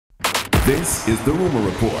This is The Rumor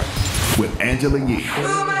Report with Angela Yee on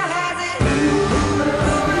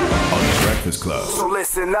The Breakfast Club. So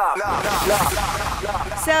listen up.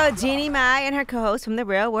 So Jeannie Mai and her co-host from The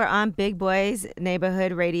Real were on Big Boy's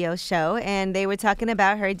neighborhood radio show, and they were talking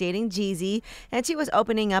about her dating Jeezy, and she was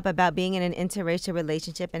opening up about being in an interracial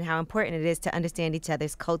relationship and how important it is to understand each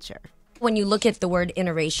other's culture. When you look at the word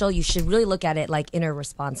interracial, you should really look at it like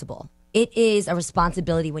interresponsible. It is a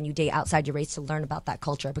responsibility when you date outside your race to learn about that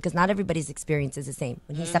culture, because not everybody's experience is the same.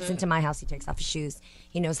 When he steps into my house, he takes off his shoes.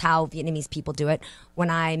 He knows how Vietnamese people do it. When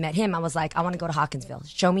I met him, I was like, I want to go to Hawkinsville.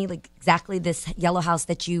 Show me like exactly this yellow house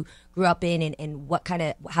that you grew up in, and what kind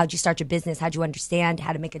of, how'd you start your business? How'd you understand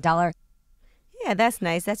how to make a dollar? Yeah, that's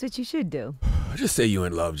nice. That's what you should do. Just say you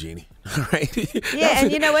in love, Jeannie. All right? Yeah,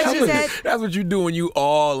 and you know what she said? That's what you do when you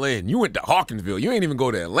all in. You went to Hawkinsville. You ain't even go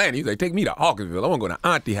to Atlanta. You like, take me to Hawkinsville. I want to go to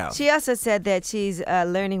Auntie house. She also said that she's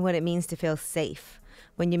learning what it means to feel safe.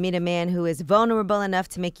 When you meet a man who is vulnerable enough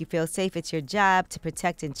to make you feel safe, it's your job to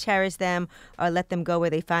protect and cherish them, or let them go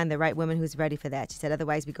where they find the right woman who's ready for that. She said,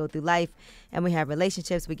 otherwise we go through life and we have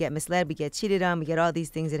relationships, we get misled, we get cheated on, we get all these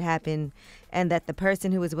things that happen, and that the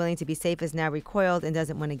person who is willing to be safe is now recoiled and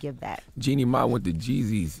doesn't want to give that. Jeannie Mai went to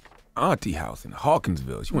Jeezy's auntie house in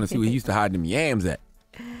Hawkinsville. She want to see where he used to hide them yams at.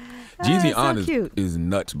 Jeezy aunt is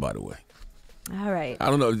nuts, by the way. All right.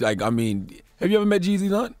 I don't know. Like, I mean, have you ever met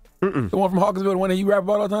Jeezy's aunt? The one from Hawkinsville, the one that you rap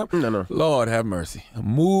about all the time? No. Lord have mercy.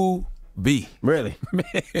 Moo B. Really?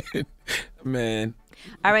 Man.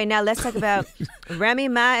 All right, now let's talk about Remy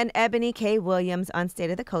Ma and Eboni K. Williams on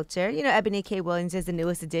State of the Culture. You know, Eboni K. Williams is the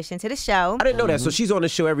newest addition to the show. I didn't know that. So she's on the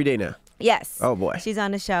show every day now? Yes. Oh, boy. She's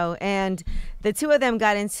on the show. And the two of them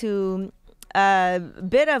got into a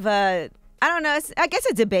bit of a, I don't know, I guess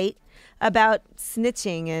a debate about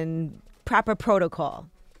snitching and proper protocol.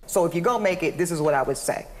 So if you're going to make it, this is what I would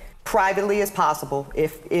say. Privately as possible,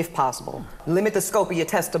 if possible. Limit the scope of your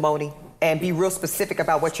testimony and be real specific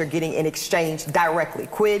about what you're getting in exchange directly.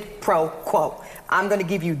 Quid pro quo. I'm going to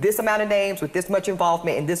give you this amount of names with this much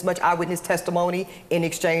involvement and this much eyewitness testimony in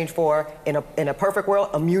exchange for, in a perfect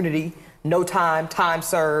world, immunity, no time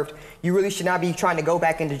served. You really should not be trying to go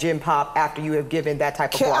back into gym pop after you have given that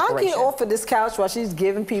type of cooperation. Can I get off of this couch while she's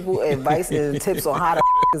giving people advice and tips on how to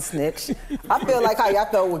snitch? I feel like how y'all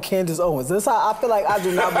felt with Candace Owens. This is how I feel like I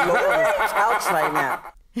do not belong on this couch right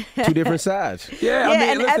now. Two different sides. Yeah, Yeah, I mean,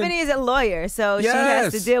 and listen, Ebony is a lawyer, so she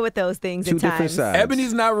has to deal with those things Two at different times. sides.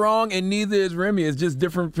 Ebony's not wrong, and neither is Remy. It's just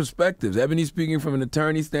different perspectives. Ebony's speaking from an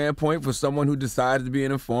attorney standpoint for someone who decided to be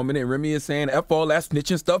an informant, and Remy is saying, F all that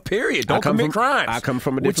snitching stuff, period. Don't commit crimes. I come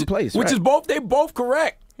from a different place. Which right. is they both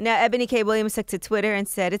correct. Now, Eboni K. Williams took to Twitter and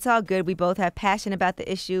said, it's all good. We both have passion about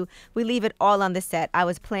the issue. We leave it all on the set. I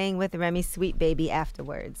was playing with Remy's sweet baby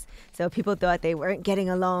afterwards. So people thought they weren't getting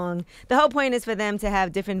along. The whole point is for them to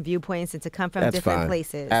have different viewpoints and to come from different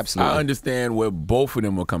places. Absolutely. I understand where both of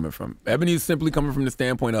them were coming from. Ebony is simply coming from the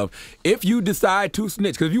standpoint of, if you decide to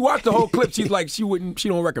snitch, because if you watch the whole clip, she's like, she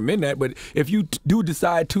don't recommend that, but if you do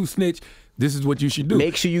decide to snitch, this is what you should do.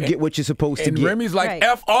 Make sure you get what you're supposed to get. And Remy's like, Right.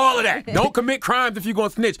 F all of that. Don't commit crimes if you're going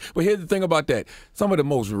to snitch. But here's the thing about that. Some of the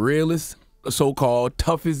most realest, so-called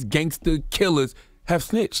toughest gangster killers have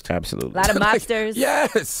snitched. Absolutely. A lot of mobsters.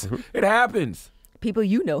 Yes, it happens. People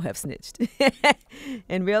you know have snitched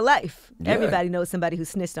in real life. Yeah. Everybody knows somebody who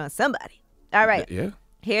snitched on somebody. All right. Yeah.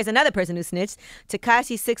 Here's another person who snitched.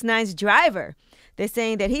 Tekashi 6ix9ine's driver. They're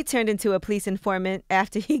saying that he turned into a police informant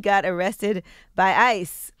after he got arrested by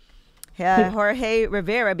ICE. Jorge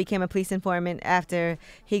Rivera became a police informant after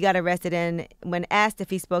he got arrested, and when asked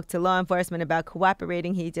if he spoke to law enforcement about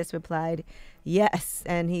cooperating, he just replied, yes.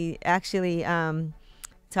 And he actually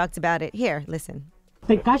talked about it. Here, listen.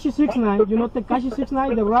 Tekashi 6ix9ine, you know Tekashi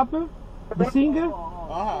 6ix9ine, the rapper, the singer?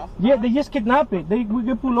 Yeah, they just kidnap it. We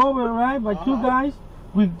get pulled over, right, by two guys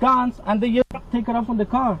with guns, and they just take it off from the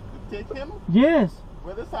car. Take him? Yes.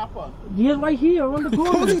 Where this happen? Yes, right here, around the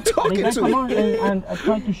corner. Who's he talking they guys to? come on and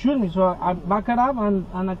tried to shoot me, so I back it up and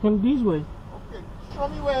I came this way. Okay, show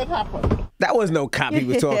me where it happened. That was no cop he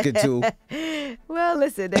was talking to. Well,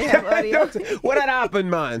 listen, they have audio. What had happened,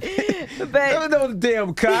 man? But That was no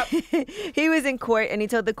damn cop. he was in court, and he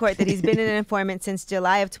told the court that he's been an informant since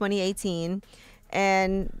July of 2018.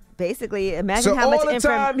 And basically, imagine So how much all the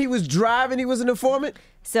time he was driving, he was an informant?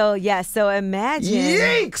 So, yes, so imagine.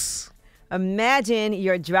 Yikes! Imagine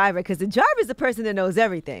your driver, because the driver is the person that knows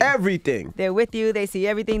everything. Everything. They're with you. They see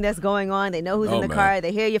everything that's going on. They know who's in the man. car.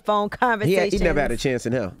 They hear your phone conversations. He never had a chance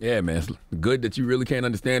in hell. Yeah, man. It's good that you really can't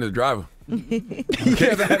understand his driver. He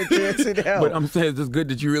never had a chance in hell. But I'm saying it's just good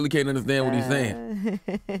that you really can't understand what he's saying.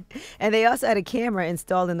 And they also had a camera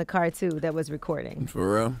installed in the car, too, that was recording.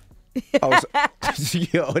 For real? Oh,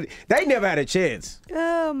 yo, they never had a chance.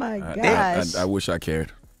 Oh my gosh. I wish I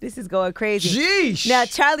cared. This is going crazy. Jeesh. Now,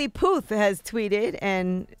 Charlie Puth has tweeted,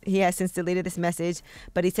 and he has since deleted this message,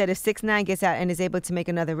 but he said if 6ix9ine gets out and is able to make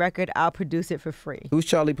another record, I'll produce it for free. Who's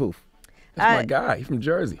Charlie Puth? That's my guy. He's from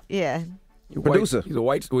Jersey. Yeah. Producer. He's a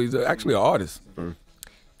white. Well, he's actually an artist.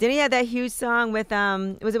 Didn't he have that huge song with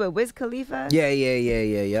was it with Wiz Khalifa? Yeah.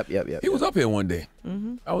 Yep. He was up here one day.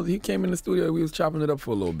 He came in the studio. We was chopping it up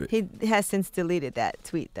for a little bit. He has since deleted that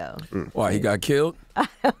tweet though. Why, he got killed? I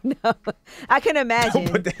don't know. I can imagine.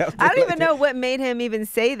 I don't even know what made him even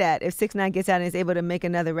say that. If 6ix9ine gets out and is able to make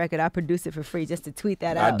another record, I'll produce it for free just to tweet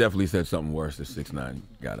that I out. definitely said something worse if 6ix9ine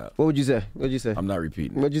got out. What would you say? What'd you say? I'm not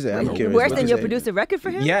repeating. What'd you say? I'm curious. Worse What'd than you you'll say? produce a record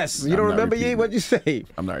for him? Yes. You I'm don't not remember, repeating Yee? What'd you say?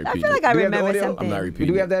 I'm not I repeating. feel like I Do we have the remember audio? something. I'm not repeating.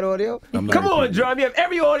 Do we have that audio? I'm not Come on, repeating. Drum. You have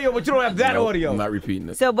every audio, but you don't have that audio. I'm not repeating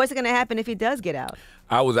it. So what's going to happen if he does get out?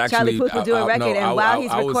 I was actually Charlie Puth will do a record, and while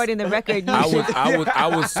he's recording the record, you I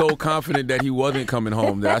was so confident that he wasn't coming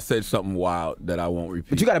home that I said something wild that I won't repeat.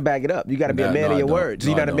 But you got to back it up. You got to be a man of your word. So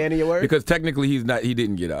you're not a man of your word? Because technically he's not. He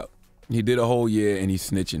didn't get out. He did a whole year and he's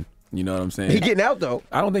snitching. You know what I'm saying? He getting out though.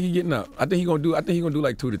 I don't think he's getting out. I think he's gonna do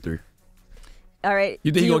like 2 to 3. All right.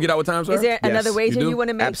 You think he's gonna get out with time, sir? Is there another wager You do? you want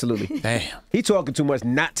to make? Absolutely. Damn. He talking too much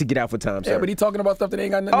not to get out for time, sir. Yeah, but he talking about stuff that ain't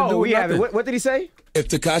got nothing to do Oh, with yeah. nothing. What did he say? If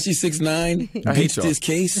Tekashi 6ix9ine beats this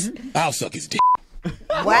case, I'll suck his dick.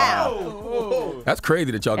 Wow. That's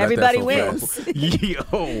crazy that y'all got Everybody that so wins. fast.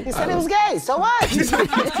 Yo. He said it was gay. So what?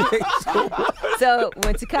 So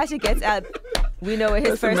when Tekashi gets out, we know what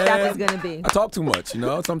his Listen, first stop man, is going to be. I talk too much, you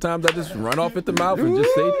know. Sometimes I just run off at the mouth and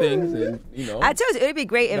just say things, and you know. I told you it'd be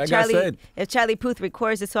great Like if I said. Charlie Puth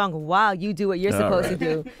records the song while you do what you're supposed to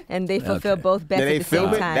do, and they fulfill both bets Then at they the same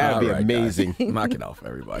film it? time. That would be All right, amazing. guys. Knock it off,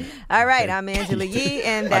 everybody. All right, I'm Angela Yee,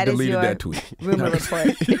 and that I is deleted your that tweet. rumor report.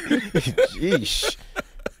 Sheesh.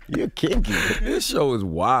 You're kinky. This show is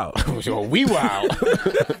wild. We wild.